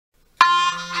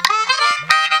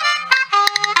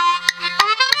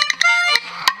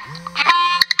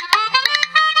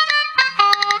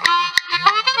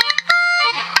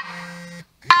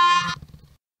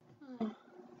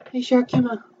Hey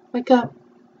Sharkima, wake up.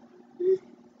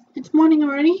 It's morning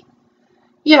already?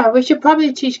 Yeah, we should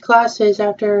probably teach classes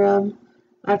after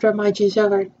my is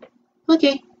over.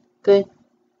 Okay, good.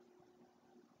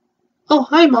 Oh,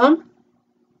 hi Mom.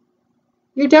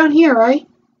 You're down here, right?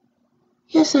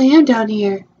 Yes, I am down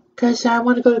here, 'cause I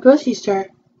want to go to the grocery store.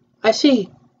 I see.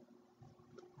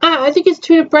 Ah, I think it's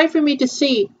too bright for me to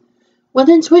see. Well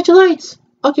then switch lights.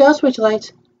 Okay, I'll switch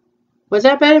lights. Was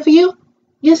that better for you?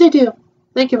 Yes, I do.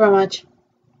 Thank you very much.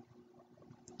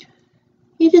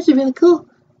 It is really cool.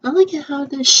 I like it how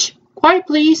the shh. Quiet,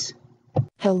 please.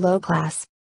 Hello class.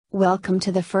 Welcome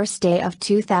to the first day of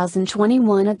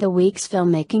 2021 of the week's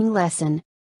filmmaking lesson.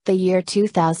 The year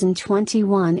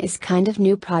 2021 is kind of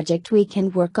new project we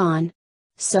can work on.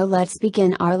 So let's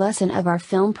begin our lesson of our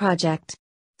film project.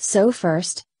 So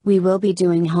first, we will be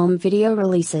doing home video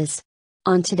releases.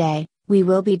 On today, we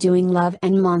will be doing Love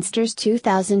and Monsters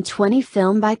 2020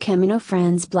 film by Camino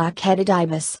Friends Black-Headed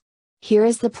Ibis. Here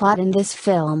is the plot in this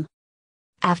film.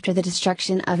 After the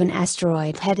destruction of an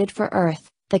asteroid headed for Earth,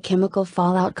 the chemical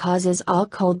fallout causes all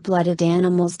cold-blooded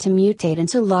animals to mutate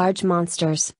into large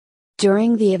monsters.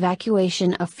 During the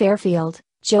evacuation of Fairfield,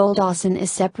 Joel Dawson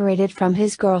is separated from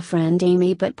his girlfriend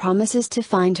Amy but promises to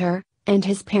find her, and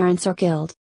his parents are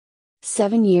killed.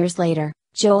 7 years later,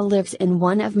 Joel lives in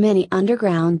one of many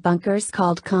underground bunkers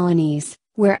called colonies,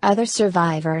 where other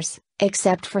survivors,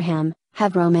 except for him,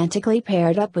 have romantically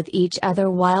paired up with each other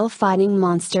while fighting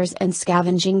monsters and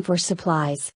scavenging for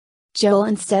supplies. Joel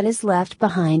instead is left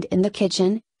behind in the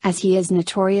kitchen, as he is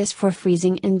notorious for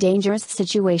freezing in dangerous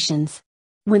situations.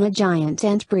 When a giant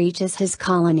ant breaches his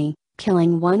colony,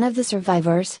 killing one of the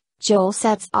survivors, Joel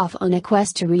sets off on a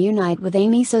quest to reunite with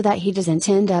Amy so that he doesn't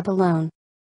end up alone.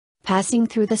 Passing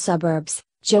through the suburbs,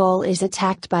 Joel is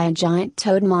attacked by a giant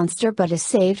toad monster but is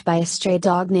saved by a stray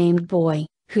dog named Boy,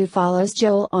 who follows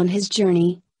Joel on his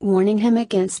journey, warning him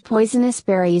against poisonous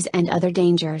berries and other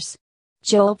dangers.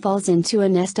 Joel falls into a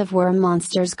nest of worm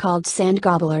monsters called sand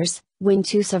gobblers, when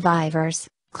two survivors,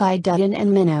 Clyde Dutton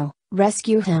and Minnow,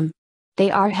 rescue him. They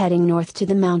are heading north to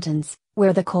the mountains,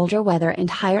 where the colder weather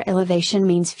and higher elevation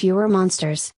means fewer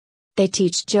monsters. They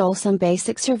teach Joel some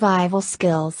basic survival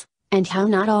skills, and how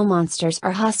not all monsters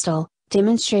are hostile,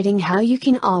 demonstrating how you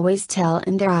can always tell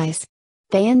in their eyes.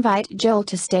 They invite Joel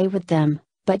to stay with them,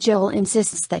 but Joel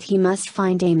insists that he must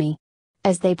find Amy.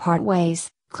 As they part ways,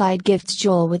 Clyde gifts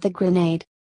Joel with a grenade.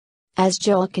 As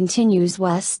Joel continues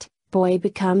west, Boy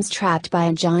becomes trapped by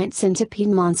a giant centipede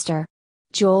monster.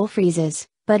 Joel freezes,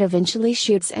 but eventually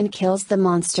shoots and kills the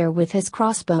monster with his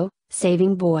crossbow,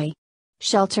 saving Boy.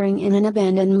 Sheltering in an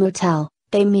abandoned motel,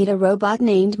 they meet a robot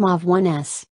named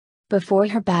Mauve-1S. Before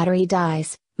her battery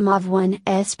dies,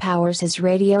 Mauve-1S powers his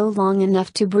radio long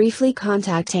enough to briefly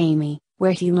contact Amy,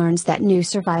 where he learns that new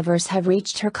survivors have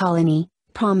reached her colony,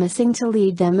 promising to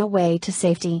lead them away to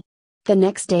safety. The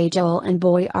next day Joel and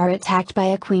Boy are attacked by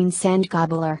a queen sand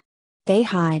gobbler. They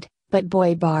hide, but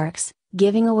Boy barks,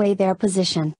 giving away their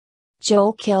position.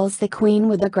 Joel kills the queen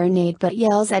with a grenade but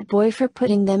yells at Boy for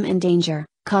putting them in danger,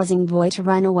 causing Boy to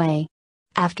run away.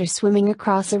 After swimming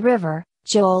across a river,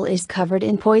 Joel is covered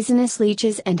in poisonous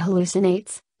leeches and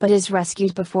hallucinates, but is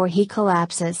rescued before he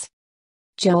collapses.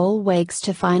 Joel wakes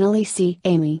to finally see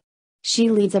Amy.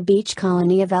 She leads a beach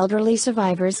colony of elderly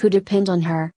survivors who depend on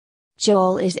her.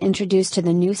 Joel is introduced to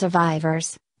the new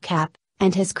survivors, Cap,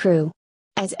 and his crew.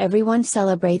 As everyone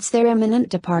celebrates their imminent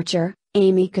departure,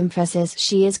 Amy confesses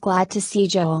she is glad to see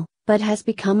Joel, but has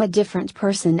become a different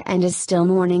person and is still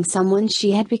mourning someone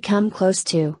she had become close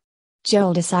to.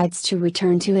 Joel decides to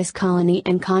return to his colony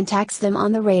and contacts them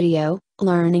on the radio,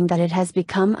 learning that it has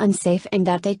become unsafe and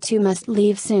that they too must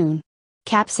leave soon.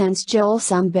 Cap sends Joel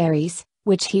some berries,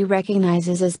 which he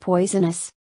recognizes as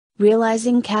poisonous.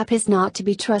 Realizing Cap is not to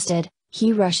be trusted,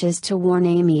 he rushes to warn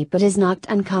Amy but is knocked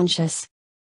unconscious.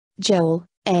 Joel,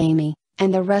 Amy,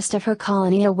 and the rest of her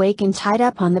colony awaken tied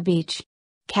up on the beach.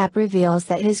 Cap reveals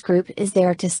that his group is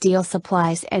there to steal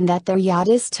supplies and that their yacht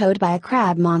is towed by a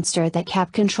crab monster that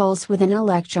Cap controls with an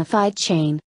electrified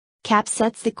chain. Cap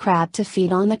sets the crab to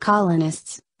feed on the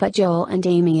colonists, but Joel and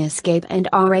Amy escape and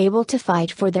are able to fight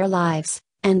for their lives,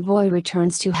 and Boy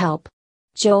returns to help.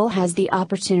 Joel has the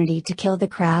opportunity to kill the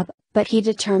crab, but he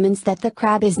determines that the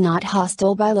crab is not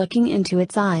hostile by looking into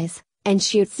its eyes, and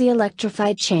shoots the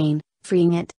electrified chain,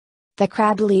 freeing it. The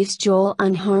crab leaves Joel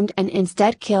unharmed and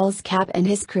instead kills Cap and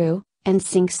his crew, and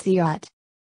sinks the yacht.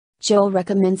 Joel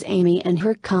recommends Amy and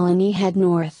her colony head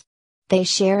north. They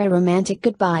share a romantic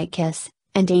goodbye kiss,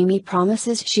 and Amy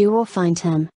promises she will find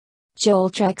him.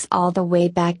 Joel treks all the way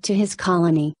back to his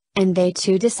colony, and they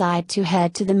too decide to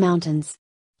head to the mountains.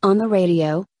 On the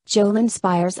radio, Joel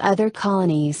inspires other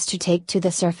colonies to take to the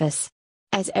surface.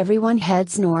 As everyone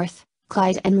heads north,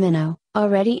 Clyde and Minnow,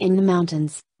 already in the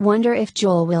mountains, wonder if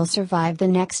Joel will survive the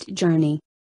next journey.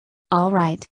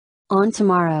 Alright. On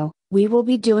tomorrow, we will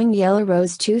be doing Yellow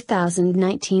Rose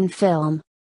 2019 film.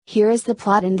 Here is the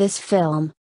plot in this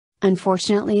film.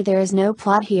 Unfortunately, there is no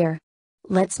plot here.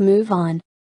 Let's move on.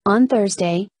 On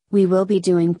Thursday, we will be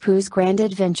doing Pooh's Grand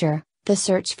Adventure, The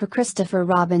Search for Christopher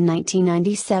Robin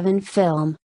 1997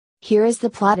 film. Here is the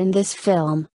plot in this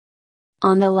film.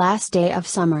 On the last day of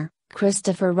summer,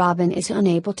 Christopher Robin is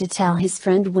unable to tell his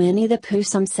friend Winnie the Pooh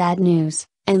some sad news,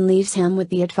 and leaves him with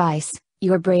the advice,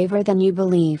 "You're braver than you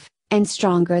believe, and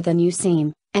stronger than you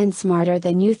seem, and smarter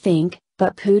than you think,"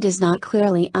 but Pooh does not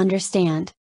clearly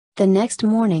understand. The next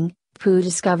morning, Pooh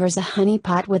discovers a honey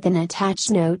pot with an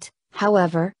attached note,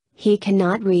 however, he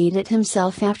cannot read it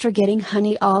himself after getting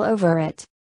honey all over it.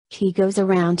 He goes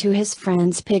around to his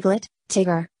friends Piglet,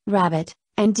 Tigger, Rabbit,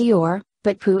 and Eeyore,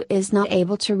 but Pooh is not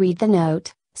able to read the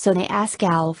note, so they ask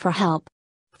Owl for help.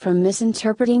 From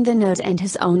misinterpreting the note and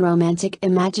his own romantic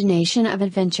imagination of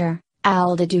adventure,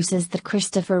 Owl deduces that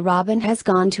Christopher Robin has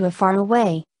gone to a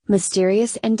faraway,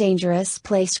 mysterious and dangerous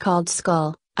place called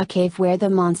Skull, a cave where the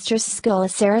monstrous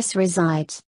Skullosaurus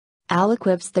resides. Owl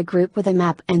equips the group with a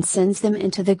map and sends them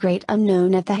into the great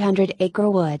unknown at the 100-acre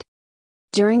wood.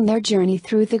 During their journey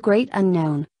through the great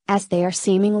unknown, as they are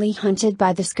seemingly hunted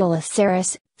by the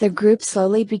Skullosaurus, the group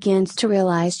slowly begins to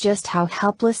realize just how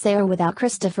helpless they are without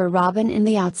Christopher Robin in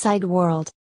the outside world.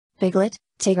 Piglet,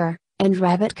 Tigger, and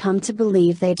Rabbit come to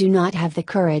believe they do not have the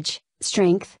courage,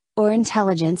 strength, or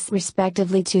intelligence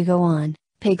respectively to go on.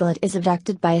 Piglet is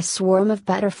abducted by a swarm of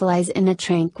butterflies in a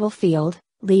tranquil field,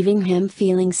 leaving him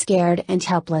feeling scared and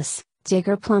helpless.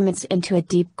 Tigger plummets into a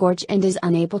deep gorge and is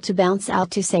unable to bounce out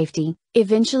to safety,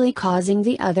 eventually causing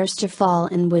the others to fall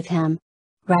in with him.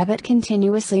 Rabbit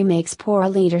continuously makes poor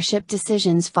leadership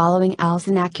decisions following Owl's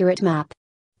inaccurate map.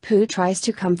 Pooh tries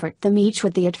to comfort them each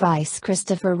with the advice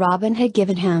Christopher Robin had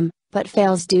given him, but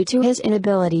fails due to his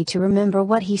inability to remember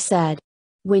what he said.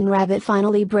 When Rabbit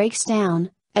finally breaks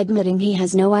down, admitting he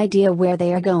has no idea where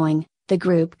they are going, the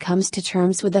group comes to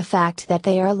terms with the fact that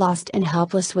they are lost and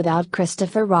helpless without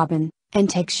Christopher Robin, and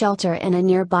take shelter in a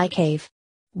nearby cave.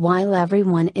 While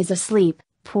everyone is asleep,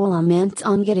 Pooh laments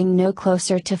on getting no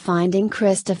closer to finding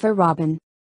Christopher Robin.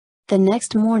 The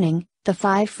next morning, the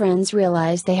five friends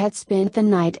realize they had spent the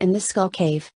night in the Skull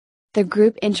Cave. The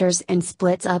group enters and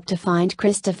splits up to find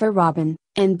Christopher Robin,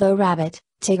 and though Rabbit,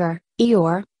 Tigger,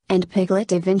 Eeyore, and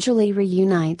Piglet eventually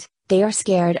reunite, they are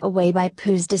scared away by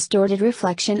Pooh's distorted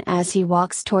reflection as he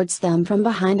walks towards them from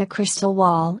behind a crystal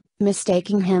wall,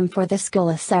 mistaking him for the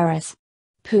Skullosaurus.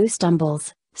 Pooh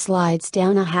stumbles, slides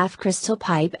down a half-crystal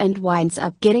pipe and winds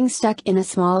up getting stuck in a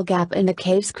small gap in the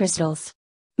cave's crystals.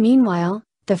 Meanwhile,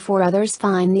 the four others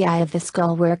find the eye of the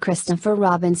skull where Christopher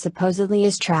Robin supposedly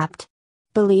is trapped.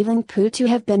 Believing Pooh to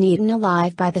have been eaten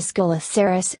alive by the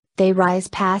Skullosaurus, they rise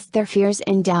past their fears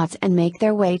and doubts and make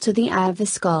their way to the eye of the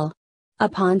skull.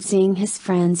 Upon seeing his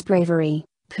friend's bravery,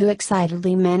 Pooh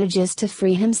excitedly manages to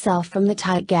free himself from the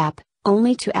tight gap,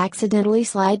 only to accidentally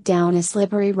slide down a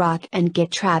slippery rock and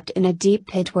get trapped in a deep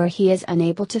pit where he is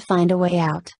unable to find a way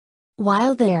out.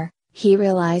 While there, he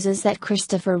realizes that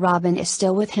Christopher Robin is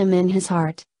still with him in his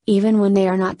heart, even when they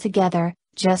are not together,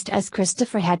 just as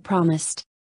Christopher had promised.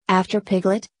 After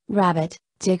Piglet, Rabbit,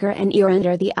 Tigger and Eeyore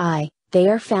enter the eye, they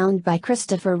are found by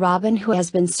Christopher Robin, who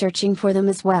has been searching for them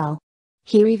as well.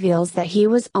 He reveals that he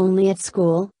was only at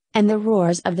school, and the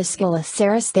roars of the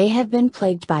Skullosaurus they have been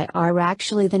plagued by are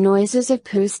actually the noises of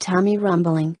Pooh's tummy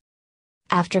rumbling.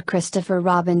 After Christopher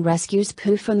Robin rescues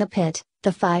Pooh from the pit,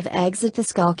 the five exit the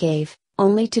Skull Cave,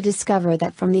 only to discover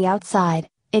that from the outside,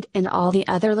 it and all the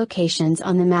other locations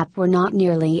on the map were not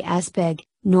nearly as big,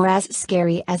 nor as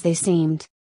scary as they seemed.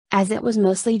 As it was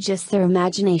mostly just their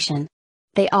imagination.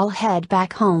 They all head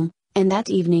back home, and that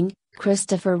evening,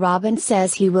 Christopher Robin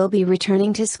says he will be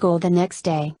returning to school the next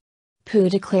day. Pooh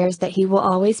declares that he will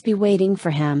always be waiting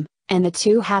for him, and the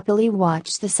two happily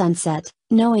watch the sunset,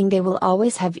 knowing they will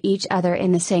always have each other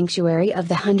in the sanctuary of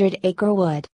the 100-acre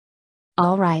wood.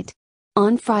 Alright.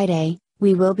 On Friday,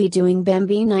 we will be doing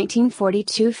Bambi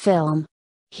 1942 film.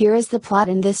 Here is the plot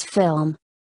in this film.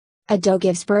 A doe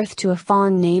gives birth to a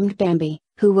fawn named Bambi,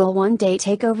 who will one day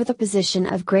take over the position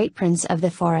of Great Prince of the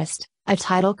Forest, a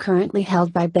title currently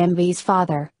held by Bambi's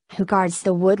father, who guards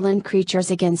the woodland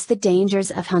creatures against the dangers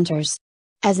of hunters.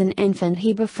 As an infant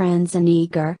he befriends an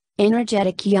eager,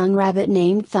 energetic young rabbit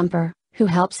named Thumper, who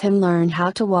helps him learn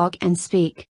how to walk and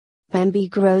speak. Bambi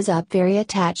grows up very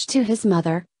attached to his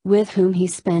mother, with whom he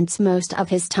spends most of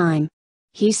his time.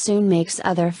 He soon makes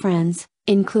other friends,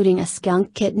 including a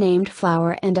skunk kit named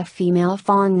Flower and a female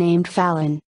fawn named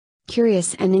Fallon.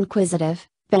 Curious and inquisitive,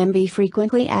 Bambi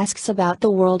frequently asks about the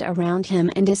world around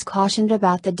him and is cautioned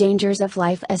about the dangers of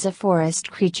life as a forest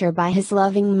creature by his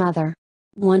loving mother.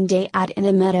 One day out in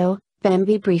a meadow,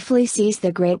 Bambi briefly sees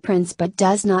the Great Prince but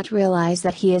does not realize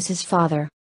that he is his father.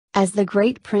 As the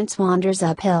Great Prince wanders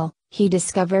uphill, he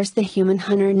discovers the human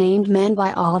hunter named Man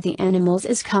by all the animals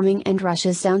is coming and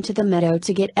rushes down to the meadow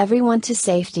to get everyone to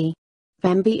safety.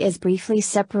 Bambi is briefly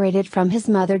separated from his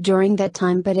mother during that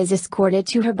time but is escorted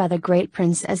to her by the Great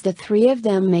Prince as the three of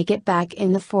them make it back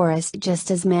in the forest just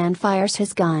as Man fires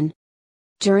his gun.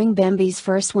 During Bambi's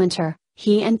first winter,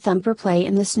 he and Thumper play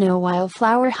in the snow while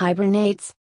Flower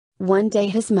hibernates. One day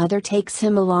his mother takes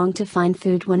him along to find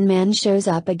food when Man shows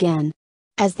up again.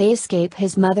 As they escape,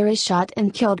 his mother is shot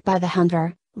and killed by the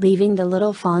hunter, leaving the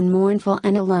little fawn mournful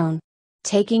and alone.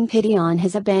 Taking pity on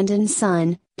his abandoned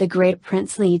son, the Great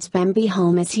Prince leads Bambi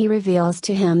home as he reveals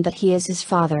to him that he is his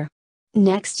father.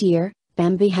 Next year,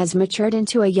 Bambi has matured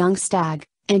into a young stag,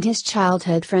 and his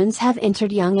childhood friends have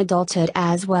entered young adulthood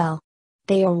as well.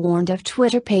 They are warned of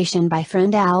twitterpation by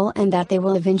Friend Owl and that they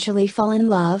will eventually fall in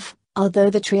love, although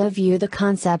the trio view the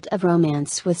concept of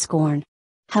romance with scorn.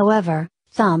 However,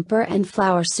 Thumper and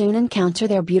Flower soon encounter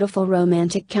their beautiful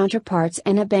romantic counterparts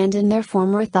and abandon their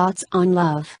former thoughts on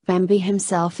love. Bambi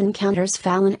himself encounters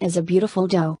Fallon as a beautiful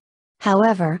doe.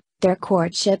 However, their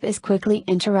courtship is quickly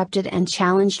interrupted and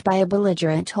challenged by a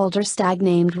belligerent older stag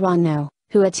named Ronno,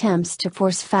 who attempts to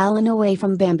force Fallon away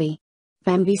from Bambi.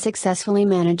 Bambi successfully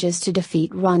manages to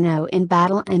defeat Ronno in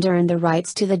battle and earn the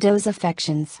rights to the doe's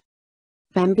affections.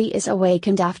 Bambi is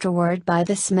awakened afterward by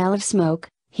the smell of smoke.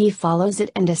 He follows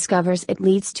it and discovers it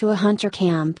leads to a hunter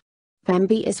camp.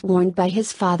 Bambi is warned by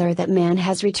his father that Man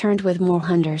has returned with more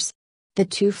hunters. The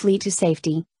two flee to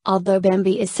safety, although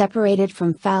Bambi is separated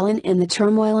from Fallon in the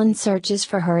turmoil and searches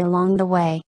for her along the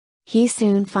way. He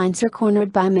soon finds her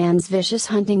cornered by Man's vicious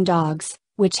hunting dogs,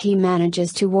 which he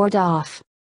manages to ward off.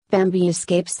 Bambi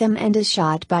escapes them and is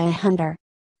shot by a hunter.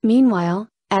 Meanwhile,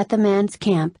 at the Man's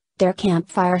camp, their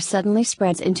campfire suddenly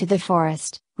spreads into the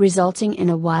forest, resulting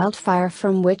in a wildfire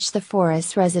from which the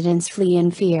forest residents flee in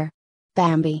fear.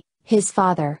 Bambi, his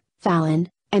father, Fallon,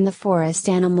 and the forest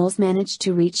animals manage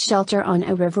to reach shelter on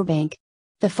a riverbank.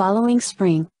 The following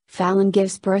spring, Fallon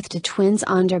gives birth to twins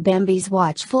under Bambi's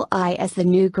watchful eye as the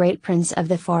new Great Prince of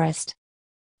the forest.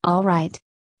 Alright.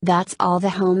 That's all the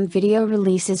home video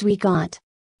releases we got.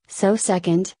 So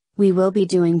second, we will be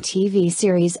doing TV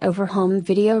series over home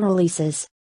video releases.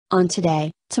 On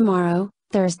today, tomorrow,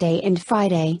 Thursday and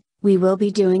Friday, we will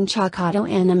be doing Chakato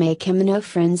Anime Kimono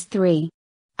Friends 3.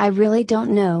 I really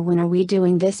don't know when are we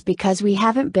doing this because we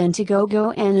haven't been to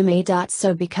GoGoAnime.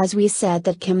 So because we said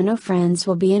that Kimono Friends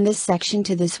will be in this section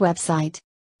to this website.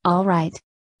 Alright.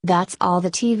 That's all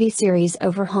the TV series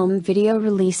over home video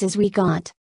releases we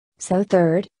got. So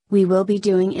third, we will be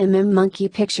doing Monkey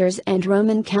Pictures and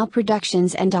Roman Cow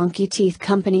Productions and Donkey Teeth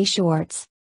Company shorts.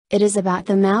 It is about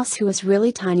the mouse who is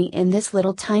really tiny in this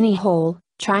little tiny hole,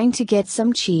 trying to get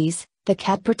some cheese. The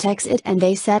cat protects it and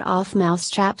they set off mouse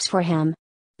traps for him.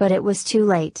 But it was too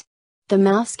late. The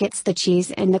mouse gets the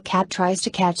cheese and the cat tries to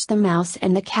catch the mouse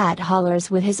and the cat hollers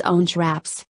with his own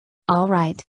traps.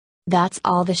 Alright. That's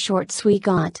all the shorts we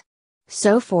got.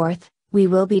 So fourth, we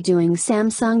will be doing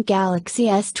Samsung Galaxy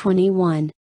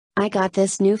S21. I got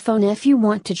this new phone if you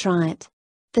want to try it.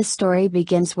 The story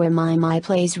begins where My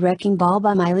plays Wrecking Ball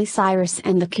by Miley Cyrus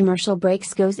and the commercial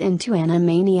breaks goes into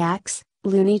Animaniacs,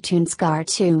 Looney Tunes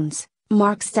cartoons,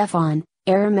 Mark Stefan,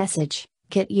 error message,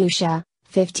 Kit Yusha,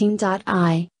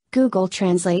 15.I, Google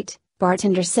Translate,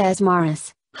 bartender says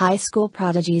Morris, high school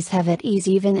prodigies have it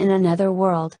easy even in another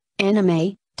world,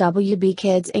 anime, WB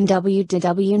Kids and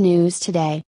WDW News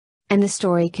Today. And the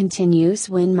story continues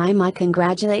when My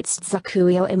congratulates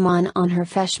Tsukuyo Iman on her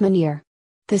freshman year.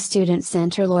 The students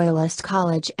enter Loyalist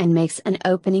College and makes an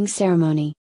opening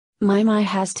ceremony. My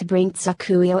has to bring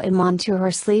Tsukuyo Iman to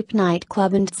her sleep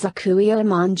nightclub and Tsukuyo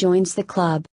Iman joins the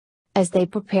club. As they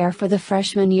prepare for the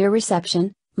freshman year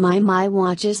reception, My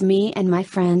watches me and my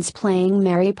friends playing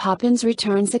Mary Poppins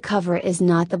Returns. The cover is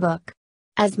not the book.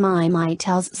 As My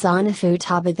tells Zana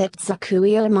Futaba that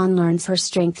Tsukuyo Iman learns her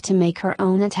strength to make her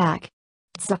own attack.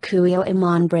 Tsukuyo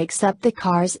Iman breaks up the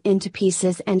cars into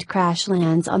pieces and crash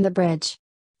lands on the bridge.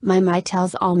 My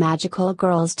tells all magical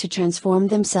girls to transform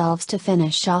themselves to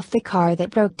finish off the car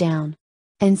that broke down.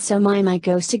 And so My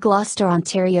goes to Gloucester,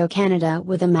 Ontario, Canada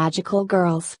with the magical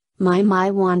girls.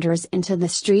 My wanders into the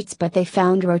streets but they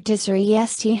found Rotisserie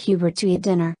St. Hubert to eat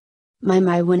dinner.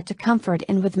 My went to Comfort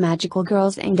Inn with magical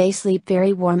girls and they sleep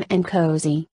very warm and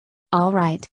cozy.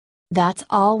 Alright. That's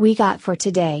all we got for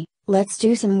today. Let's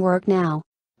do some work now.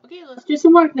 Okay, let's do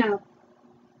some work now.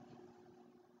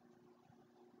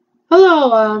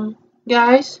 Hello,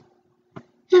 guys.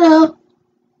 Hello.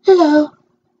 Hello.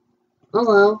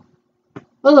 Hello.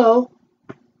 Hello.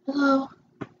 Hello.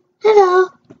 Hello.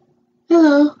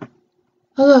 Hello.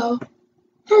 Hello.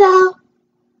 Hello.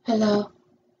 Hello.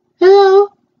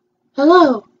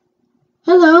 Hello. Hello.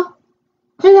 Hello.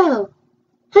 Hello.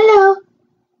 Hello.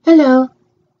 Hello.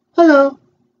 Hello.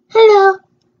 Hello.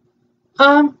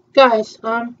 Guys,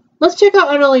 let's check out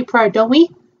Utterly Pride, don't we?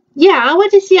 Yeah, I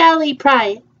want to see Utterly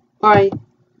Pride. Alright.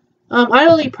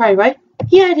 Utterly Pride, right?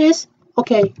 Yeah, it is.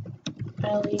 Okay.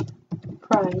 Utterly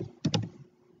Pride.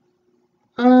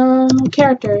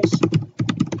 Characters.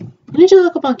 I need to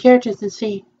look up on characters and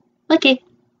see. Okay.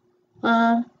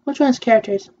 Which one's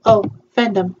characters? Oh,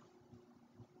 fandom.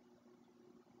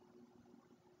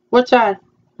 What's that?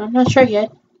 I'm not sure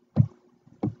yet.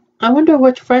 I wonder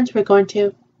which friends we're going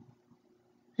to.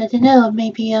 I don't know,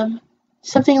 maybe,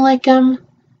 something like,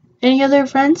 any other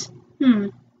friends?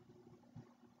 Probably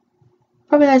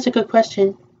that's a good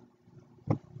question.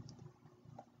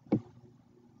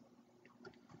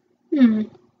 Hmm.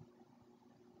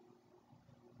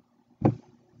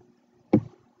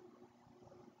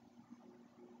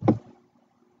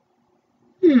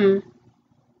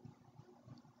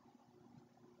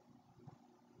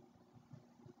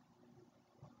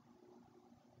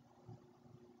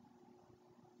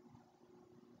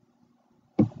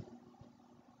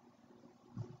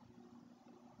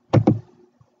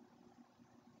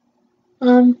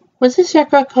 Was this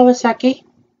Sakura Kawasaki?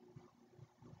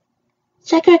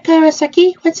 Sakura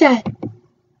Kawasaki? What's that?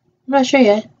 I'm not sure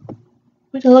yet. I'm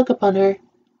going to look up on her.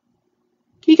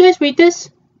 Can you guys read this?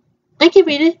 I can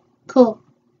read it. Cool.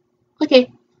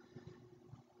 Okay.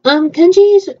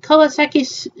 Kenji's Kawasaki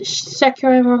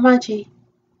Sakura Romaji.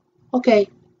 Okay.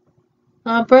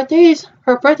 Her birthday is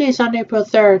on April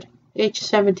 3rd, age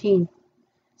 17.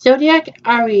 Zodiac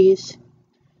Aries.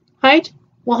 Height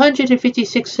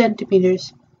 156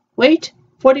 centimeters. Weight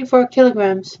 44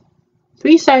 kilograms.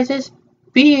 3 sizes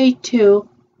B82,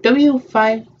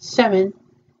 W57,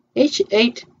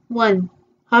 H81.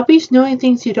 Hobbies knowing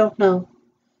things you don't know.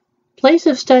 Place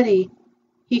of study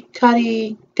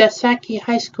Hikarigasaki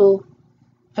High School.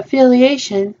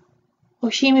 Affiliation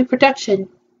Oshimi Production.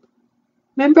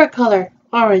 Member color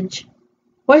orange.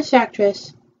 Voice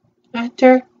actress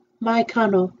actor Mai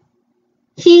Kano.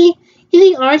 You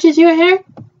think orange is your hair?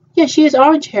 Yeah, she has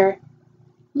orange hair.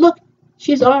 Look,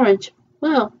 she's orange.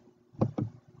 Wow.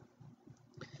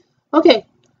 Okay.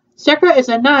 Sakura is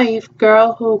a naive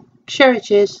girl who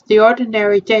cherishes the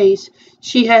ordinary days.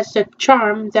 She has the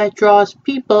charm that draws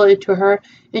people into her,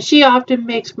 and she often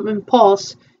makes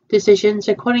impulse decisions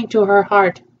according to her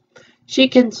heart. She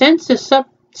can sense the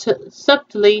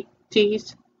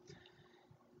subtleties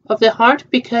of the heart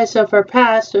because of her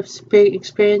past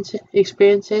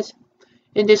experiences,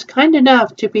 and is kind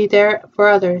enough to be there for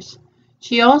others.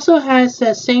 She also has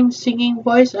the same singing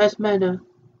voice as Mena.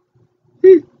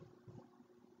 Her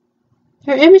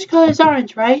image color is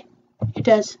orange, right? It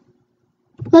does.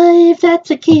 Well, if that's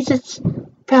the case, it's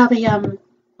probably,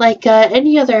 like,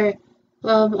 any other,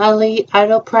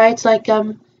 idol prides, like,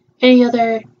 any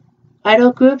other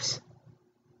idol groups.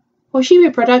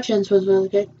 Oshimi Productions was really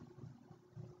good.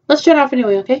 Let's turn off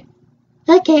anyway, okay?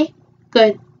 Okay.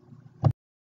 Good.